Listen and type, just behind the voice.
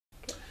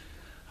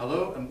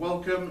Hello and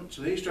welcome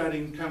to the East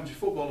Riding County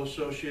Football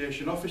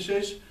Association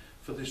offices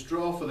for this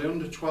draw for the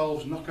Under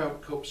 12's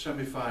Knockout Cup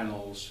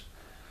semi-finals.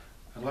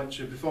 I'd like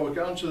to, before we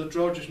get on to the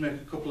draw, just make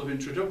a couple of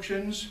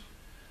introductions.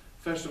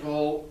 First of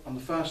all, on the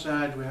far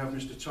side we have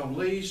Mr Tom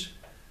Lees,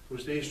 who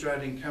is the East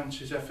Riding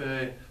County's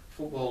FA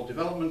Football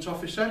Development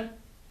Officer,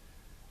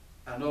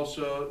 and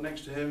also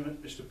next to him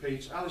Mr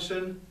Pete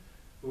Allison,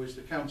 who is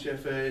the County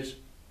FA's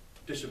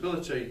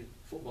Disability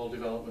Football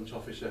Development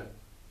Officer.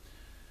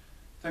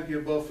 Thank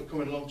you both for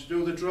coming along to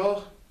do the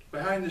draw.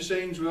 Behind the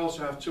scenes we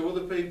also have two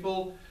other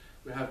people.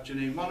 We have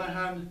Gennine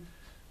Monahan,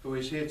 who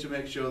is here to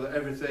make sure that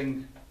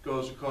everything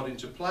goes according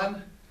to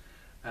plan,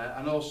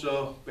 and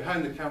also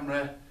behind the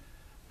camera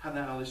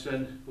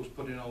Allison, who's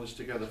putting all this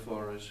together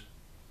for us.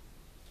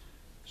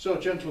 So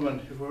gentlemen,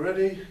 if we're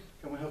ready,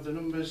 can we have the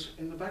numbers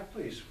in the back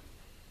please?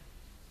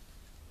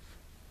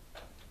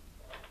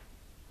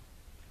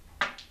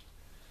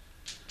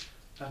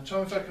 Now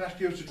Tom, if I can ask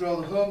you to draw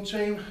the home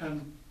team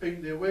and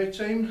Pete the away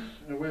team,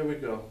 and away we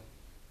go.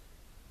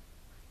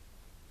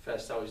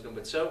 First out is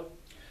number 2.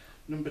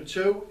 Number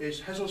 2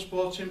 is Hessel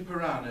Sporting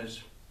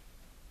Piranhas.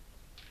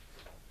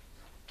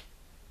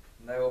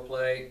 And they will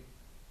play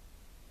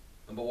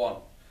number 1.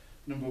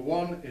 Number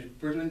 1 is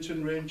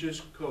Bridlington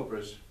Rangers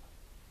Cobras.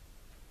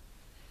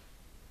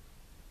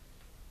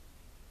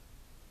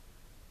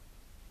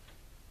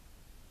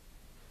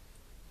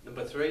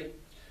 Number 3.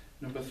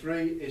 Number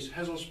 3 is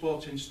Hessel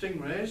Sporting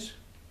Stingrays.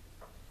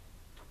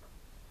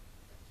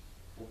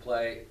 We'll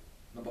play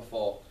number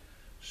 4.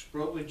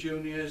 Sprockley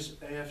Juniors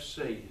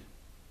AFC.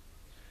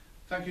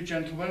 Thank you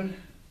gentlemen.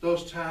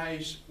 Those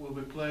ties will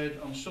be played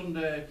on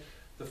Sunday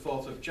the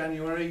 4th of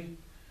January.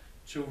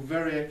 Two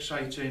very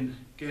exciting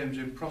games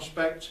in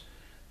prospect.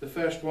 The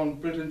first one,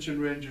 Bridlington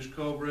Rangers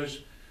Cobras,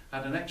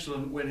 had an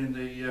excellent win in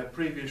the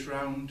previous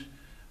round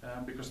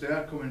because they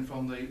are coming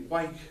from the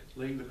White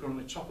League. They're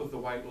currently top of the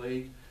White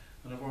League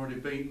and have already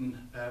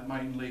beaten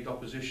Mighton League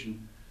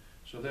opposition.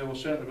 So they will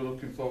certainly be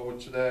looking forward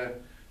to their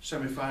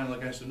semi-final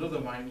against another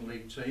Mighton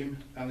League team.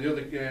 And the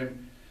other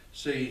game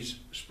sees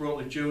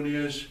Sprockley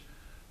Juniors,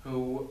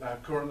 who are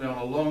currently on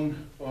a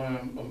long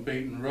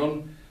unbeaten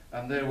run,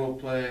 and they will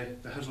play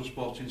the Hessel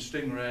Sporting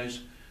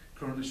Stingrays,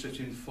 currently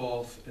sitting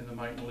 4th in the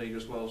Mighton League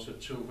as well. So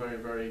two very,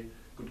 very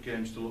good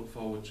games to look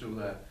forward to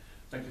there.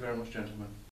 Thank you very much gentlemen.